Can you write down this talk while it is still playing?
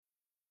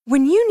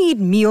When you need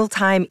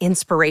mealtime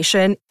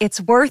inspiration,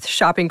 it's worth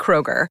shopping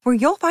Kroger, where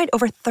you'll find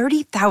over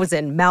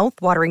 30,000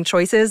 mouth-watering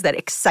choices that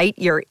excite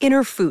your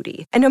inner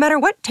foodie. And no matter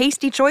what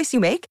tasty choice you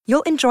make,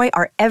 you'll enjoy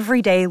our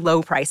everyday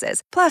low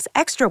prices, plus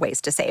extra ways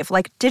to save,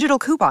 like digital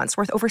coupons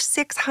worth over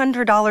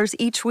 $600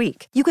 each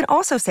week. You can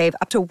also save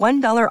up to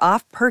 $1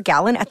 off per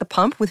gallon at the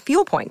pump with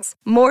fuel points.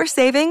 More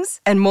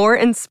savings and more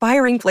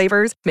inspiring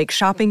flavors make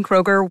shopping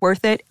Kroger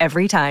worth it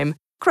every time.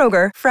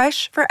 Kroger,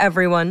 fresh for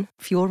everyone.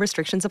 Fuel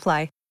restrictions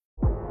apply.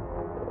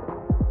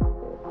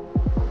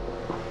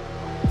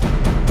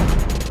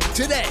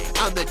 Today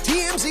on the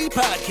TMZ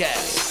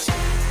Podcast.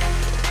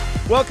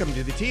 Welcome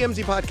to the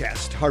TMZ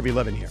Podcast. Harvey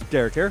Levin here.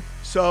 Derek here.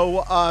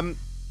 So,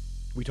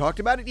 we talked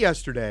about it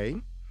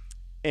yesterday,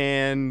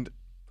 and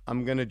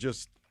I'm going to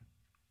just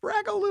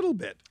brag a little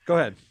bit. Go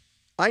ahead.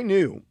 I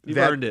knew You've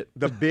that earned it.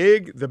 the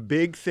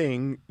big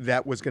thing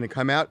that was going to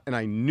come out, and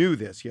I knew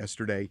this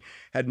yesterday,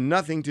 had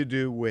nothing to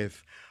do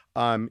with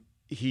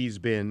he's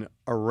been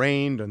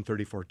arraigned on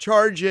 34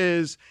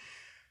 charges.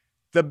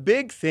 The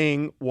big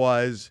thing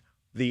was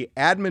the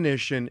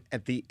admonition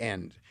at the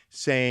end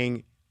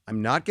saying, I'm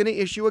not going to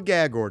issue a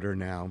gag order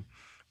now,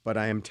 but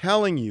I am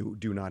telling you,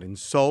 do not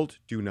insult,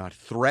 do not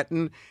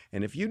threaten,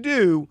 and if you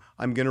do,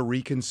 I'm going to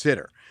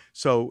reconsider.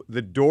 So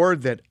the door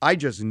that I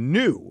just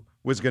knew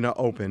was going to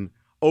open,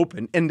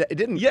 and it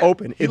didn't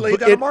open. He laid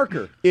down a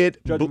marker. Judge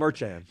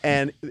Merchan.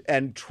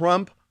 And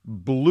Trump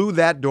blew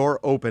that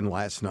door open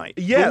last night.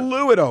 Yeah.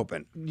 Blew it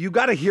open. You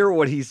got to hear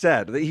what he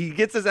said. He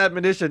gets his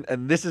admonition,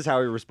 and this is how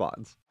he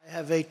responds. I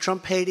have a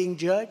Trump-hating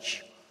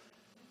judge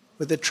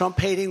with a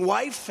Trump-hating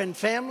wife and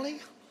family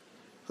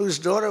whose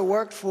daughter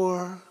worked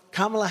for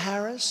Kamala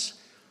Harris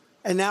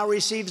and now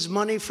receives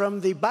money from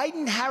the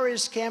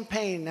Biden-Harris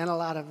campaign, and a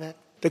lot of it.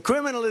 The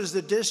criminal is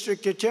the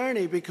district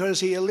attorney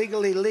because he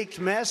illegally leaked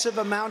massive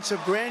amounts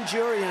of grand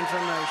jury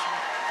information.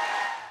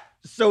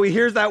 So he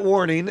hears that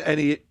warning, and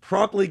he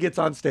promptly gets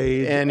on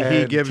stage And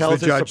he gives tells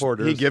the his judge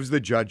supporters. he gives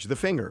the judge the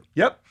finger.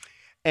 Yep.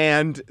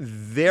 And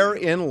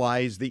therein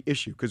lies the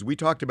issue, because we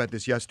talked about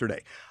this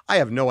yesterday. I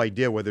have no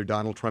idea whether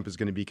Donald Trump is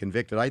going to be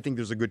convicted. I think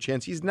there's a good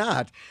chance he's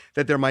not,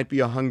 that there might be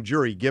a hung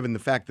jury, given the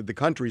fact that the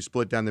country is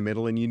split down the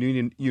middle and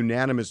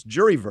unanimous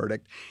jury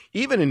verdict,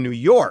 even in New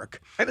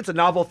York. And it's a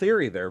novel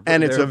theory there.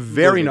 And it's a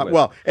very,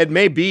 well, it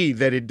may be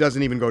that it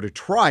doesn't even go to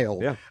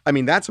trial. Yeah. I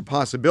mean, that's a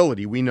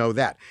possibility. We know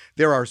that.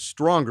 There are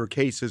stronger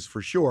cases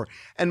for sure,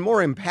 and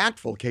more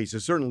impactful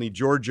cases. Certainly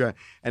Georgia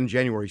and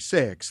January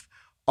 6th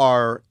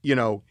are,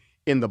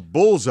 in the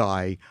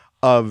bullseye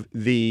of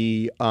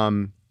the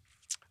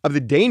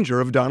danger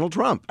of Donald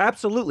Trump.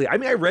 Absolutely. I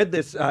mean, I read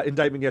this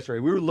indictment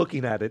yesterday. We were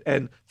looking at it,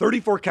 and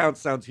 34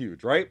 counts sounds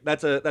huge, right?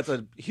 That's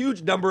a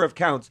huge number of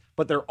counts,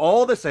 but they're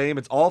all the same.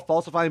 It's all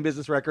falsifying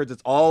business records.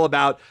 It's all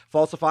about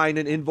falsifying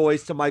an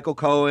invoice to Michael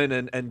Cohen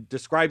and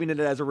describing it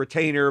as a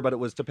retainer, but it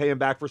was to pay him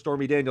back for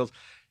Stormy Daniels.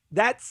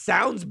 That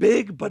sounds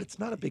big, but it's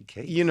not a big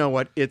case. You know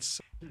what? It's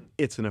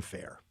an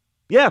affair.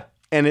 Yeah.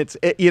 And it's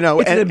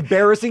an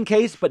embarrassing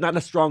case, but not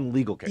a strong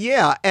legal case.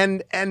 Yeah,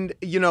 and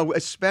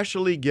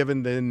especially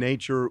given the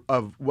nature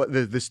of what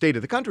the state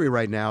of the country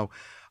right now.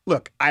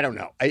 Look, I don't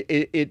know.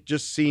 It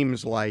just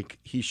seems like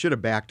he should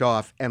have backed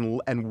off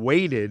and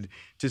waited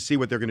to see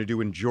what they're going to do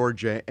in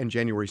Georgia and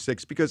January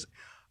 6th, because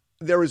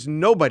there is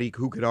nobody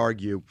who could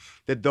argue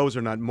that those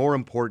are not more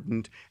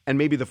important, and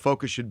maybe the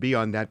focus should be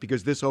on that,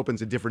 because this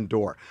opens a different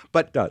door.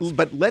 But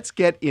let's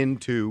get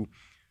into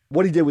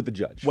what he did with the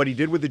judge. What he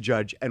did with the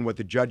judge and what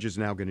the judge is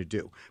now going to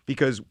do.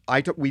 Because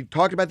we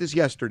talked about this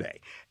yesterday,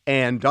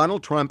 and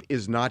Donald Trump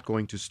is not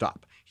going to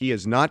stop. He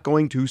is not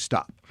going to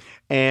stop.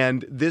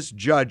 And this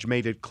judge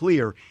made it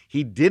clear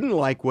he didn't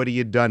like what he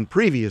had done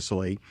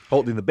previously.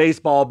 Holding the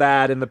baseball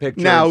bat in the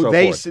picture. Now, and so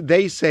they forth.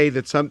 they say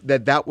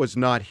that was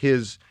not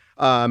his.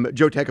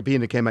 Joe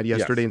Tacopina came out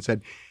yesterday and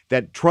said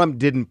that Trump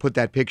didn't put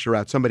that picture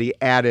out. Somebody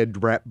added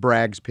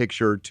Bragg's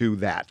picture to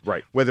that.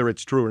 Right. Whether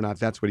it's true or not,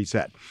 that's what he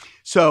said.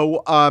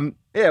 So,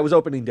 yeah, it was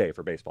opening day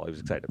for baseball. He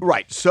was excited.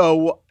 Right.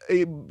 So,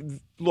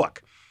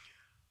 look,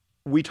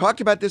 we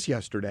talked about this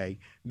yesterday,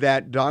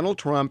 that Donald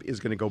Trump is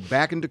going to go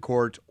back into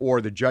court,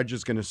 or the judge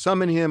is going to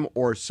summon him,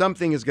 or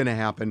something is going to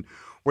happen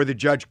where the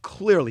judge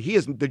clearly,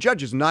 the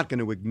judge is not going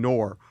to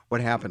ignore what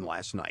happened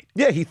last night.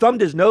 Yeah, he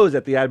thumbed his nose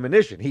at the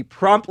admonition. He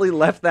promptly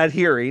left that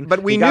hearing.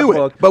 But we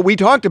knew it. But we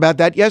talked about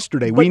that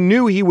yesterday. We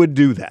knew he would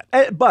do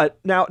that. But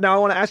now I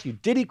want to ask you,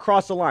 did he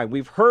cross the line?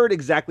 We've heard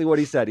exactly what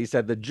he said. He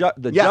said the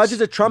judge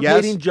is a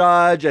Trump-hating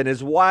judge, and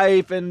his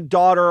wife and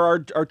daughter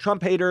are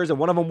Trump haters, and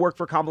one of them worked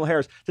for Kamala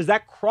Harris. Does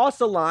that cross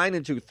the line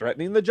into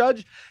threatening the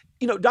judge?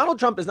 Donald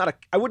Trump is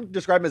I wouldn't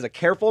describe him as a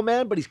careful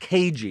man, but he's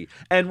cagey.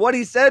 And what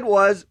he said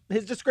was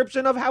his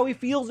description of how he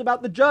feels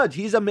about the judge.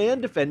 He's a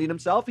man defending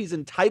himself. He's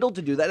entitled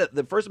to do that.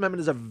 The First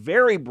Amendment is a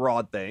very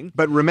broad thing.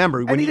 But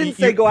remember, when he didn't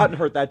say go out and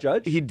hurt that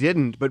judge. He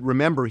didn't. But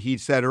remember, he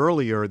said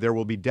earlier, there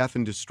will be death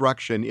and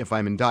destruction if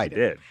I'm indicted.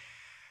 He did.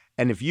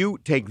 And if you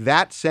take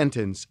that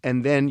sentence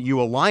and then you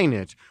align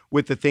it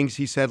with the things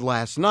he said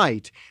last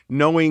night,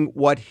 knowing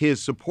what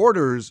his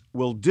supporters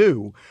will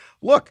do,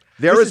 look,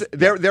 there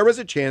is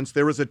a chance,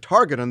 there is a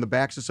target on the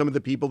backs of some of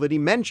the people that he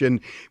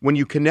mentioned when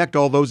you connect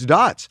all those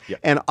dots. Yep.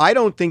 And I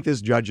don't think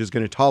this judge is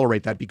going to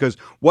tolerate that, because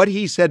what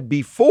he said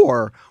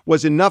before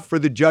was enough for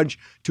the judge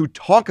to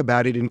talk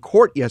about it in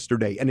court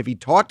yesterday. And if he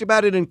talked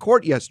about it in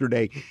court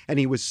yesterday and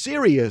he was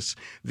serious,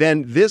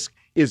 then this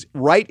is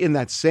right in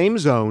that same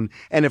zone.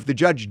 And if the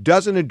judge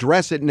doesn't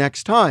address it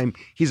next time,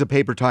 he's a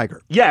paper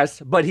tiger.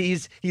 Yes, but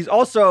he's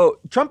also,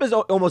 Trump is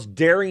almost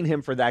daring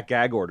him for that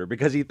gag order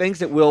because he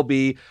thinks it will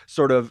be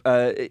sort of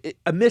a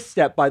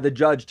misstep by the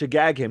judge to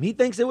gag him. He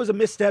thinks it was a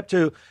misstep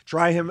to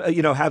try him,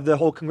 have the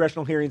whole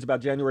congressional hearings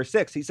about January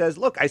 6th. He says,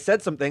 look, I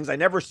said some things. I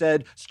never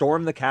said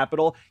storm the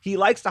Capitol. He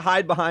likes to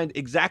hide behind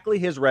exactly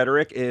his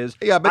rhetoric is,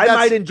 I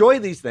might enjoy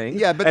these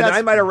things, and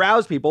I might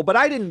arouse people, but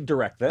I didn't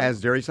direct them.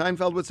 As Jerry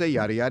Seinfeld would say,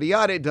 yada, yada,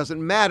 yada. It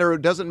doesn't matter.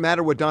 It doesn't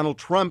matter what Donald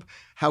Trump,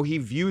 how he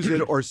views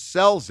it or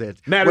sells it.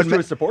 Matters to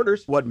his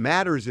supporters. What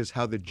matters is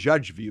how the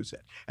judge views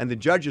it. And the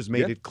judge has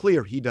made it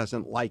clear he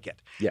doesn't like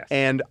it. Yes.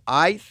 And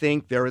I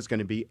think there is going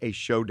to be a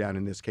showdown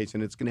in this case,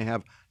 and it's going to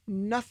have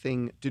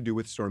nothing to do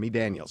with Stormy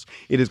Daniels.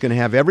 It is going to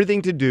have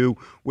everything to do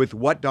with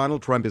what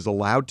Donald Trump is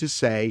allowed to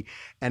say,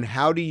 and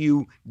how do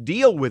you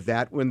deal with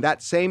that when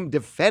that same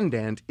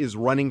defendant is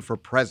running for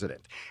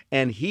president.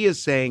 And he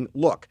is saying,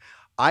 look,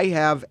 I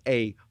have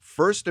a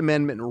First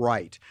Amendment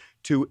right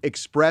to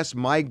express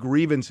my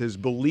grievances,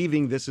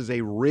 believing this is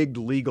a rigged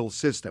legal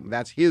system.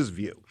 That's his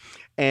view.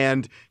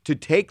 And to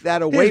take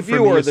that away his from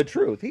view me or the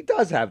truth. He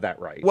does have that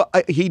right. Well,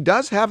 he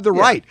does have the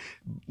right.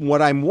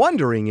 What I'm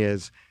wondering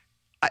is,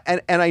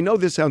 and I know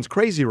this sounds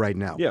crazy right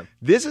now,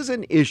 this is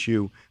an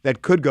issue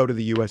that could go to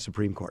the U.S.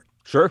 Supreme Court.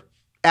 Sure.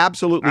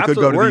 Absolutely could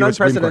go to the U.S.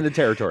 Supreme Court. We're in unprecedented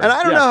territory. And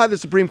I don't know how the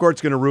Supreme Court's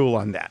going to rule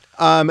on that.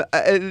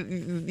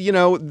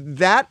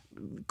 That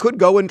could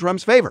go in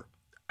Trump's favor.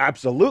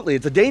 Absolutely.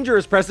 It's a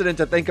dangerous precedent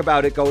to think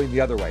about it going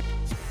the other way.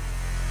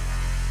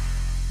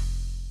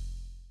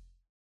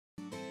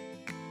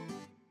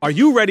 Are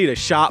you ready to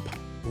shop?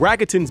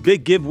 Rakuten's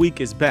Big Give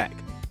Week is back.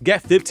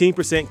 Get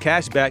 15%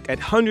 cash back at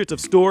hundreds of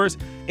stores,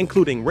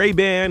 including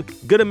Ray-Ban,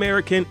 Good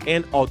American,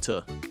 and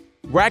Ulta.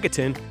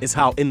 Rakuten is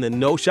how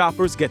in-the-know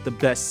shoppers get the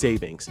best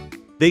savings.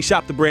 They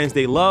shop the brands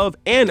they love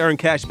and earn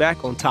cash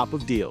back on top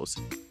of deals.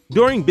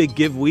 During Big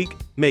Give Week,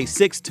 May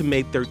 6th to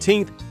May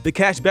 13th, the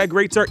cashback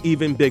rates are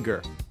even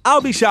bigger. I'll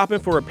be shopping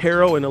for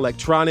apparel and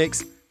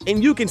electronics,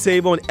 and you can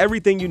save on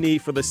everything you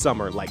need for the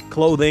summer, like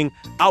clothing,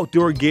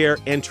 outdoor gear,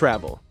 and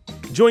travel.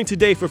 Join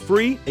today for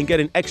free and get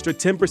an extra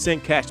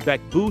 10%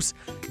 cashback boost.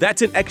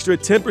 That's an extra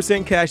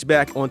 10%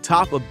 cashback on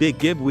top of Big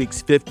Give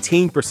Week's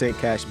 15%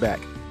 cashback.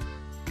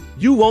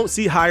 You won't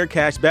see higher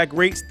cashback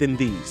rates than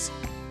these.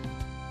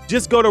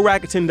 Just go to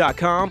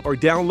Rakuten.com or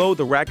download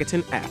the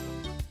Rakuten app.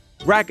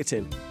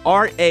 Rakuten,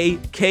 Rakuten.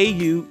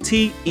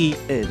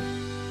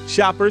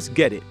 Shoppers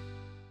get it.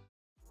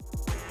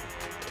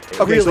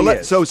 Okay,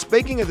 really so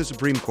speaking of the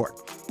Supreme Court,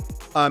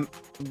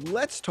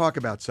 let's talk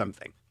about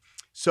something.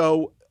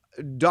 So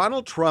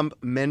Donald Trump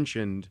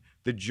mentioned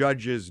the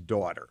judge's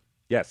daughter.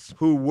 Yes.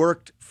 Who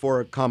worked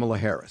for Kamala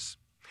Harris.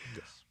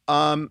 Yes.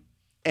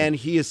 And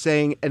he is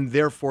saying, and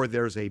therefore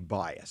there's a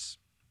bias.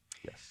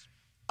 Yes.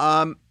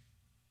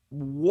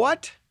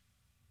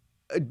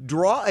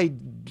 Draw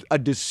a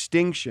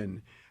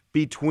distinction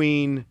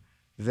between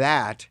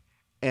that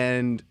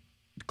and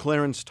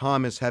Clarence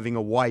Thomas having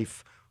a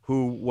wife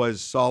who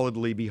was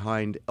solidly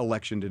behind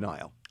election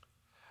denial.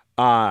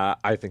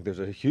 I think there's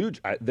a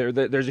huge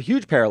there's a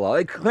huge parallel.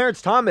 Like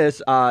Clarence Thomas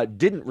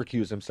didn't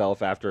recuse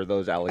himself after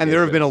those allegations, and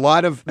there have been a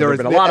lot of them. There's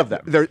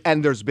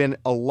been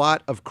a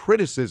lot of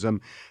criticism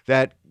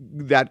that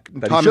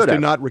Thomas did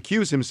not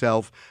recuse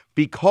himself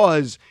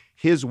because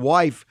his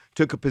wife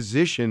took a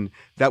position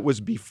that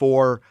was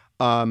before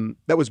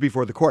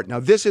the court. Now,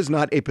 this is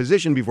not a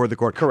position before the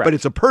court, correct, but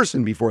it's a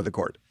person before the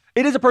court.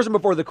 It is a person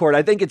before the court.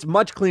 I think it's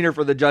much cleaner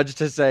for the judge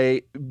to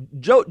say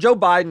Joe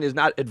Biden is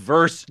not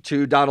adverse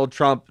to Donald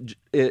Trump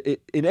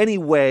in any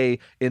way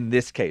in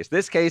this case.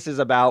 This case is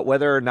about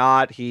whether or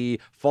not he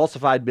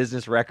falsified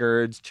business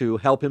records to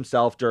help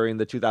himself during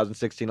the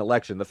 2016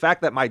 election. The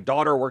fact that my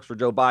daughter works for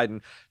Joe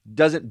Biden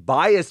doesn't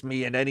bias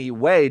me in any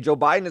way. Joe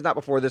Biden is not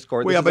before this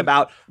court. This is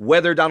about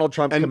whether Donald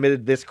Trump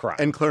committed this crime.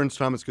 And Clarence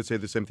Thomas could say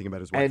the same thing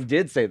about his wife. And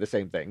did say the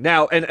same thing.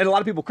 Now, and a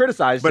lot of people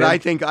criticized him. But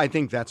I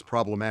think that's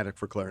problematic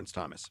for Clarence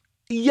Thomas.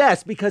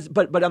 Yes, because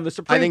but on the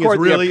Supreme Court,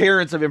 the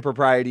appearance of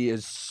impropriety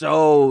is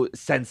so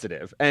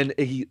sensitive, and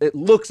it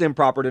looks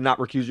improper to not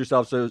recuse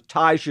yourself. So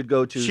Ty should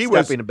go to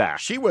stepping back.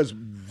 She was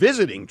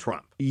visiting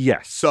Trump.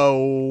 Yes.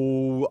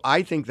 So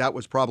I think that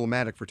was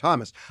problematic for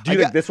Thomas. Do you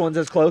think this one's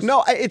as close?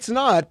 No, it's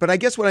not. But I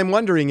guess what I'm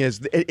wondering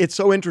is it's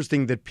so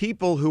interesting that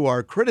people who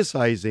are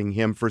criticizing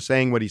him for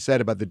saying what he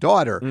said about the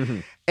daughter,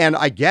 and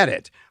I get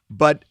it,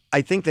 but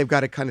I think they've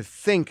got to kind of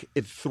think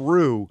it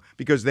through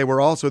because they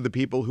were also the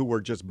people who were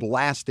just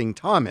blasting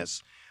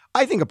Thomas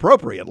I think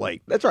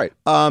appropriately. That's right.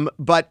 But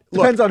look,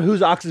 depends on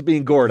whose ox is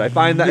being gored. I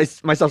find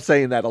that myself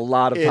saying that a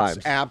lot of times.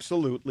 It's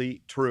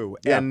absolutely true.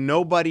 Yeah. And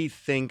nobody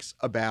thinks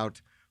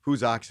about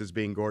whose ox is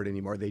being gored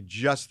anymore. They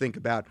just think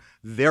about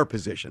their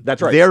position.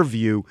 That's right. Their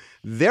view,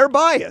 their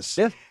bias.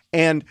 Yeah.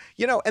 And,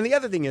 and the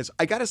other thing is,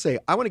 I got to say,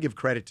 I want to give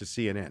credit to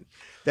CNN.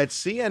 That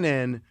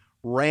CNN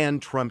ran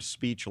Trump's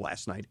speech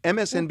last night.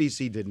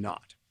 MSNBC did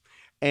not.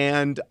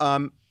 And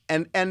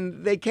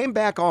they came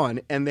back on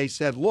and they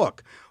said,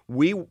 look,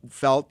 we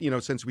felt,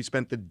 since we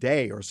spent the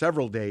day or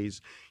several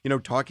days,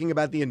 talking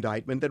about the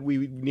indictment, that we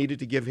needed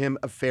to give him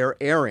a fair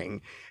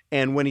airing.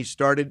 And when he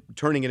started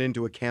turning it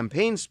into a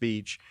campaign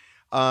speech,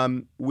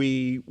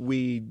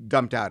 we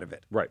dumped out of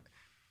it. Right.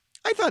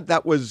 I thought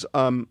that was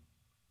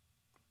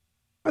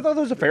I thought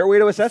that was a fair way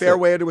to assess it. Fair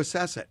way to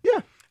assess it.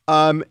 Yeah.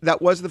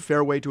 That was the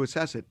fair way to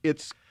assess it.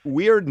 It's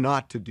weird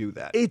not to do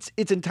that. It's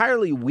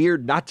entirely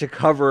weird not to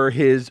cover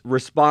his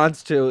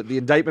response to the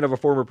indictment of a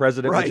former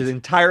president, Right. which is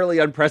entirely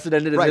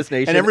unterprecedented in this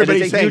nation. And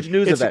everybody's it's a saying huge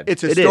news event.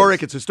 It's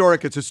historic, it's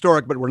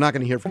historic, but we're not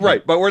going to hear from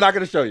Right, you. but we're not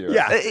going to show you.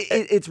 Yeah.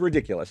 It's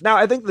ridiculous. Now,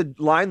 I think the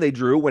line they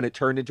drew when it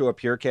turned into a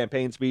pure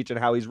campaign speech and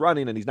how he's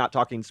running, and he's not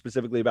talking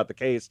specifically about the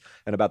case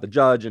and about the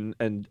judge and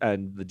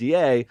the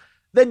DA,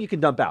 then you can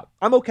dump out.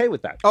 I'm okay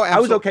with that. Oh, I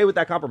was okay with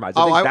that compromise.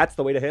 I think that's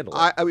the way to handle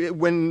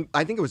it.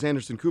 I think it was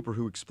Anderson Cooper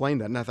who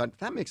explained that, and I thought,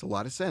 that makes a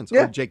lot of sense.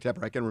 Yeah. Or Jake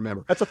Tapper, I can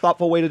remember. That's a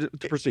thoughtful way to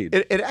proceed.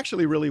 It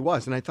actually really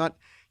was. And I thought,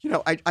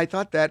 I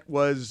thought that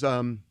was,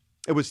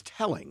 it was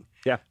telling.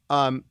 Yeah.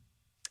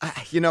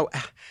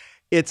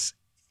 It's...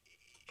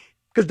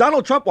 Because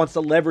Donald Trump wants to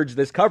leverage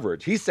this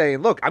coverage. He's saying,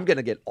 look, I'm going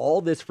to get all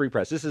this free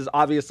press. This is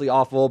obviously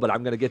awful, but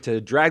I'm going to get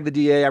to drag the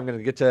DA. I'm going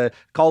to get to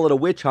call it a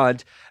witch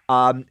hunt.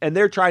 And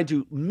they're trying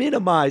to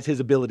minimize his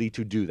ability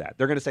to do that.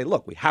 They're going to say,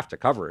 look, we have to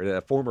cover it.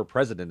 A former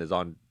president is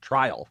on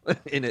trial,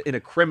 in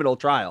a criminal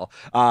trial.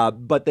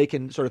 But they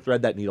can sort of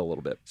thread that needle a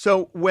little bit.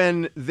 So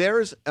when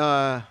there's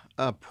a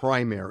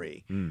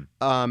primary,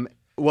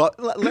 well,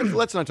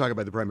 let's not talk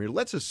about the primary.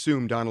 Let's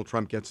assume Donald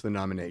Trump gets the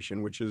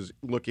nomination, which is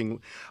looking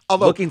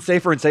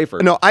safer and safer.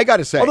 No, I got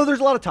to say, although there's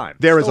a lot of time.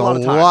 There is a lot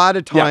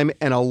of time, yeah.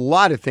 And a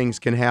lot of things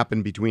can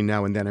happen between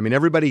now and then. I mean,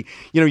 everybody,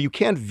 you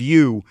can't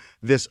view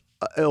this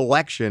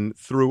election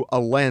through a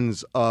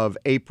lens of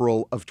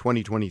April of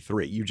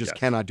 2023. You just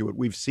cannot do it.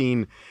 We've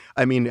seen,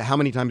 how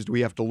many times do we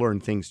have to learn?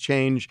 Things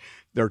change.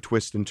 There are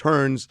twists and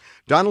turns.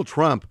 Donald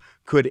Trump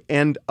could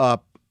end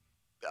up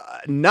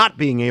not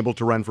being able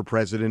to run for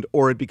president,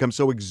 or it becomes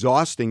so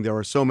exhausting. There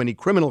are so many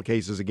criminal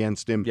cases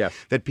against him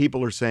that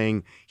people are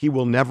saying he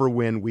will never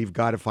win. We've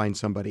got to find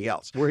somebody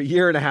else. We're a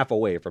year and a half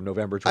away from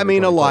November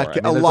 2024.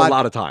 A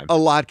lot of time. A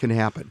lot can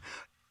happen.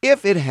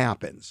 If it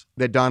happens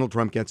that Donald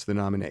Trump gets the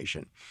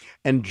nomination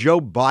and Joe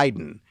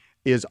Biden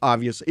is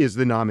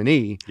the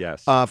nominee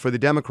for the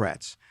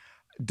Democrats,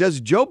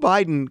 does Joe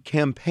Biden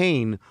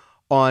campaign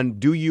on,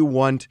 do you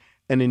want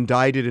an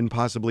indicted and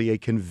possibly a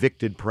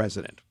convicted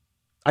president?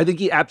 I think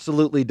he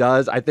absolutely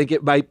does. I think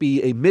it might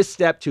be a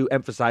misstep to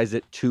emphasize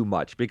it too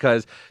much,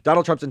 because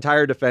Donald Trump's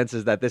entire defense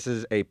is that this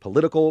is a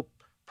political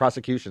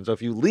prosecution. So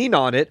if you lean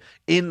on it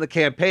in the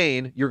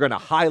campaign, you're going to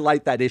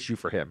highlight that issue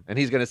for him. And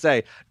he's going to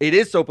say, it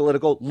is so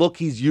political. Look,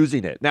 he's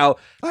using it. Now,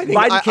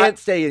 Biden can't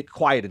stay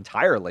quiet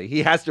entirely.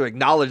 He has to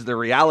acknowledge the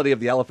reality of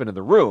the elephant in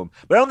the room.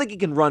 But I don't think he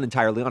can run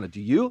entirely on it.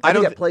 Do you? I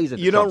think that plays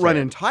into You don't run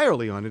hand.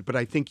 entirely on it, but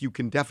I think you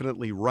can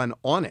definitely run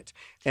on it.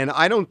 And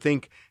I don't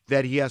think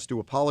that he has to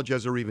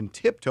apologize or even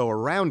tiptoe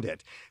around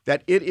it,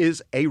 that it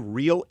is a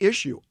real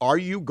issue. Are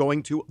you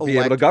going to elect... Be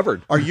able to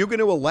govern. Are you going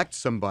to elect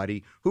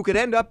somebody who could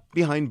end up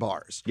behind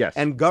bars? Yes.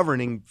 And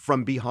governing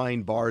from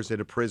behind bars at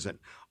a prison?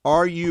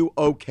 Are you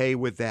okay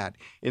with that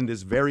in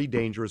this very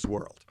dangerous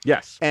world?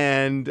 Yes.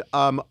 And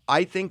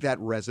I think that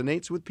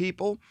resonates with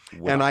people,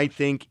 and I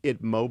think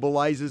it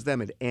mobilizes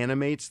them, it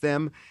animates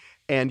them.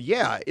 And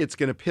yeah, it's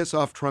going to piss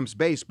off Trump's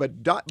base,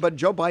 but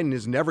Joe Biden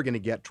is never going to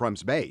get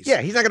Trump's base. Yeah,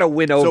 he's not going to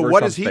win over. So what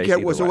Trump's does he base care?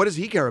 either So way. what does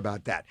he care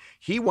about that?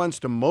 He wants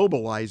to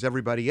mobilize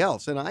everybody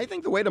else, and I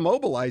think the way to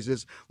mobilize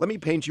is, let me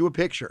paint you a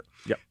picture.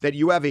 Yep. That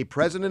you have a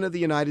president of the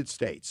United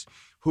States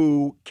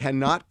who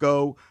cannot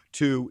go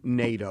to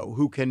NATO,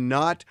 who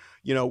cannot,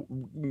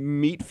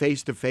 meet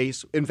face to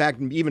face. In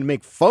fact, even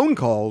make phone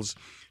calls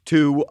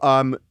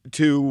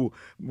to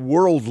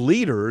world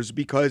leaders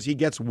because he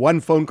gets one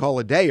phone call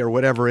a day or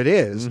whatever it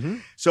is. Mm-hmm.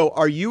 So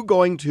are you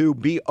going to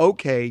be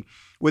okay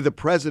with a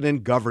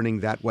president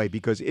governing that way?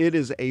 Because it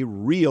is a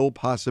real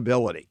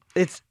possibility.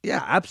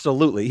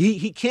 Absolutely.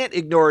 He can't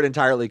ignore it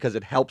entirely because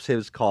it helps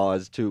his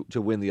cause to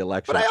win the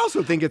election. But I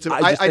also think it's.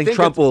 I think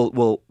Trump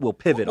will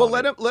pivot. Well,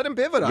 let him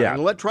pivot on it.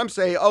 And let Trump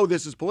say, "Oh,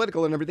 this is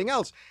political" and everything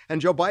else.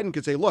 And Joe Biden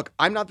could say, "Look,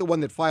 I'm not the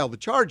one that filed the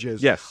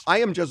charges. Yes, I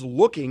am just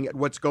looking at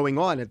what's going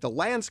on at the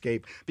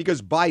landscape."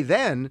 Because by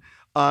then,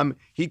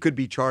 he could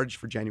be charged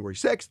for January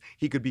 6th.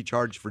 He could be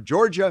charged for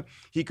Georgia.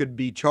 He could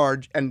be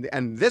charged, and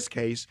this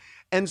case.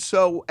 And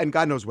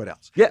God knows what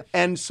else. Yeah.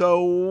 And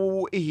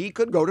so he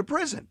could go to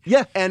prison.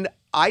 Yeah. And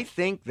I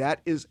think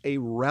that is a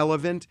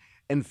relevant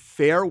and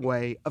fair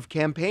way of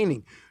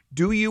campaigning.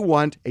 do you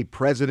want a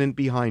president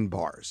behind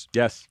bars?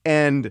 Yes.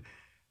 And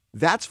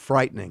that's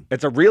frightening.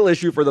 It's a real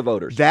issue for the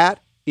voters. That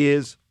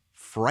is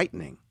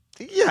frightening.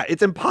 Yeah,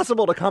 it's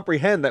impossible to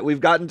comprehend that we've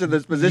gotten to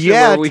this position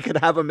where we could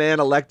have a man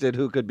elected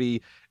who could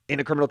be in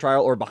a criminal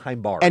trial or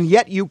behind bars. And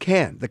yet you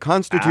can. The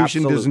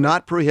Constitution does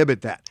not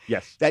prohibit that.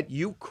 Yes. That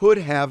you could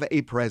have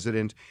a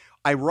president,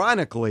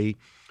 ironically,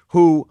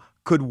 who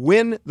could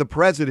win the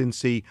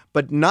presidency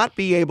but not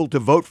be able to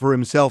vote for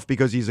himself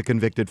because he's a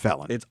convicted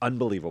felon. It's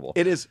unbelievable.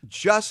 It is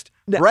just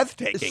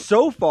breathtaking.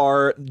 So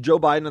far, Joe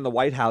Biden and the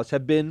White House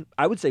have been,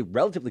 I would say,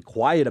 relatively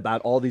quiet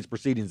about all these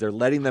proceedings. They're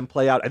letting them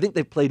play out. I think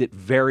they've played it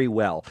very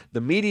well.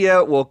 The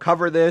media will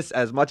cover this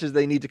as much as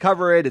they need to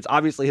cover it. It's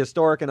obviously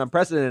historic and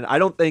unprecedented. I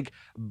don't think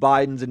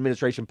Biden's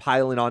administration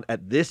piling on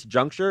at this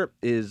juncture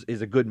is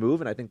a good move,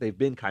 and I think they've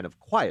been kind of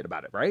quiet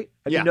about it, right?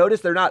 Have you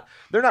noticed they're not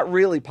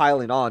really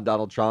piling on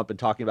Donald Trump and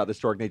talking about the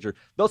historic nature.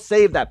 They'll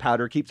save that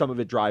powder, keep some of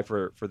it dry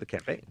for the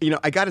campaign. You know,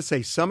 I got to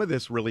say, some of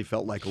this really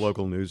felt like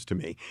local news to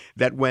me.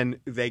 That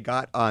when they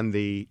got on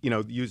the,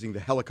 using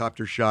the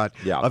helicopter shot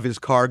of his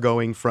car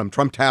going from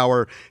Trump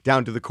Tower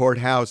down to the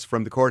courthouse,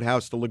 from the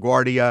courthouse to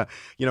LaGuardia,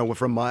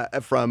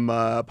 from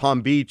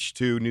Palm Beach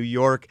to New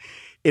York,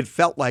 it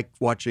felt like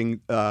watching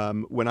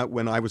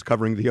when I was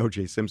covering the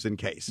O.J. Simpson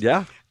case.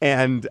 Yeah,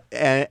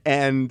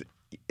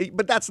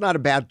 but that's not a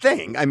bad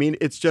thing. I mean,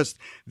 it's just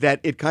that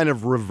it kind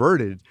of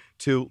reverted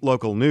to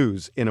local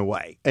news in a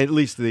way, at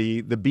least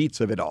the beats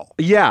of it all.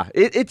 Yeah,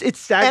 it's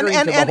staggering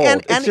to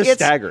behold. It's just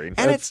staggering.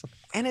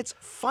 And it's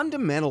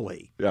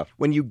fundamentally,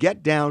 when you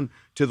get down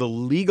to the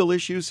legal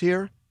issues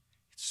here,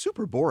 it's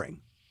super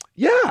boring.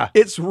 Yeah.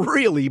 It's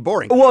really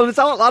boring. Well, it's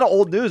a lot of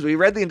old news. We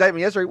read the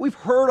indictment yesterday. We've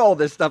heard all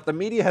this stuff. The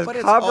media has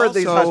covered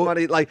these hush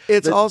money.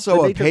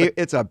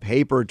 It's a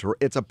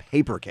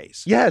paper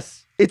case.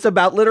 Yes. It's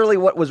about literally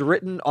what was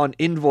written on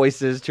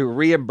invoices to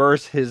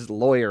reimburse his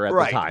lawyer at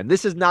the time.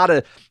 This is not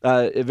a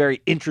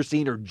very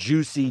interesting or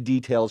juicy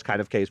details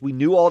kind of case. We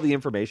knew all the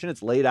information.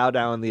 It's laid out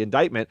now in the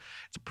indictment.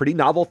 It's a pretty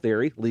novel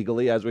theory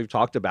legally, as we've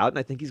talked about, and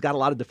I think he's got a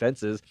lot of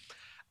defenses.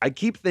 I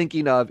keep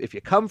thinking of, if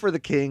you come for the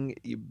king,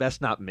 you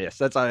best not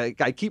miss. I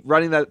keep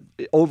running that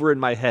over in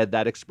my head,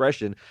 that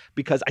expression,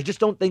 because I just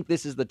don't think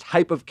this is the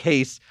type of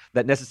case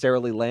that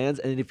necessarily lands.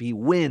 And if he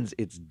wins,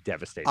 it's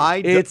devastating.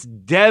 It's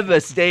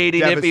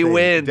devastating if he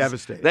wins.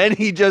 Devastating. Then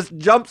he just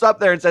jumps up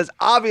there and says,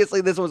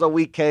 obviously this was a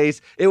weak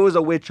case. It was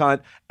a witch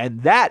hunt.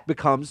 And that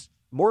becomes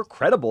more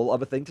credible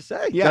of a thing to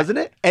say, doesn't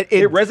it? And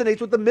it resonates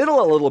with the middle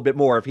a little bit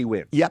more if he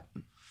wins. Yep,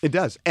 it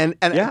does. And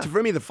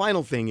for me, the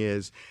final thing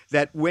is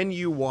that when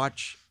you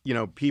watch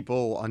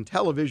people on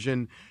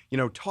television,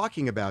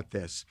 talking about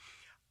this,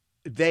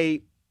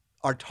 they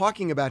are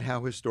talking about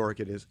how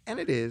historic it is. And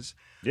it is.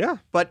 Yeah.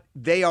 But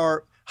they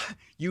are,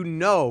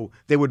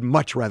 they would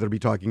much rather be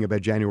talking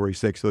about January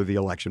 6th or the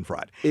election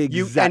fraud.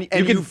 Exactly.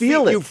 And you can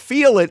feel it. You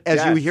feel it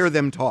as you hear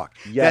them talk.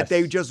 Yes. That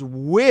they just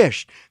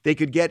wish they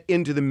could get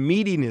into the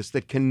meatiness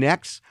that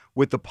connects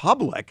with the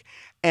public.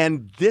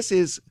 And this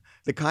is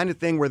the kind of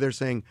thing where they're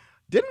saying,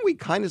 didn't we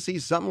kind of see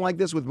something like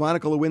this with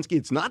Monica Lewinsky?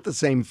 It's not the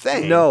same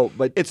thing. No,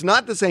 but it's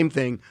not the same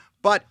thing.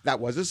 But that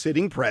was a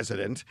sitting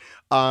president.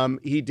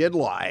 He did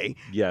lie.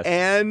 Yes.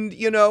 And,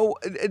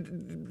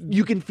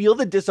 you can feel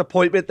the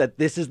disappointment that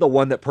this is the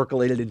one that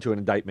percolated into an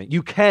indictment.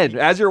 You can.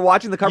 As you're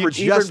watching the coverage,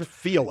 you just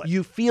feel it.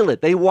 You feel it.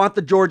 They want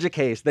the Georgia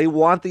case. They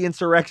want the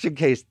insurrection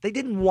case. They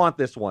didn't want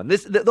this one.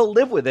 They'll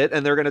live with it,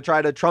 and they're going to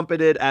try to trumpet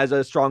it as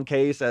a strong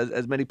case,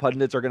 as many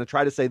pundits are going to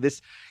try to say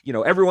this,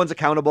 everyone's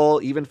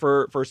accountable, even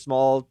for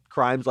small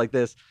crimes like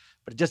this.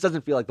 But it just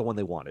doesn't feel like the one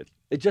they wanted.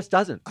 It just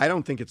doesn't. I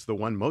don't think it's the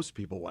one most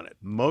people wanted.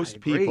 Most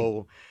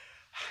people,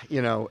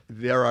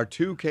 there are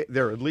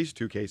at least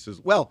two cases.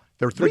 Well,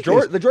 there are three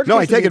cases. The Georgia no,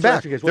 case I take it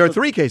back. Case. There are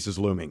three cases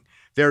looming.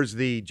 There's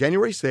the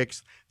January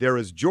 6th, there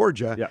is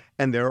Georgia,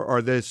 and there are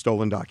the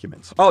stolen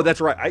documents. Oh, that's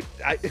right.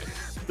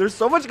 There's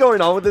so much going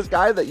on with this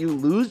guy that you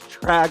lose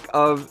track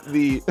of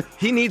the...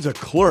 He needs a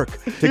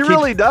clerk. He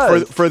really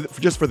does.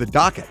 Just for the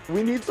docket.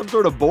 We need some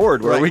sort of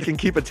board where we can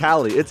keep a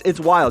tally. It's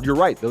wild. You're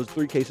right. Those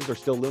three cases are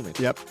still looming.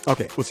 Yep.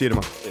 Okay. We'll see you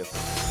tomorrow.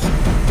 Yes.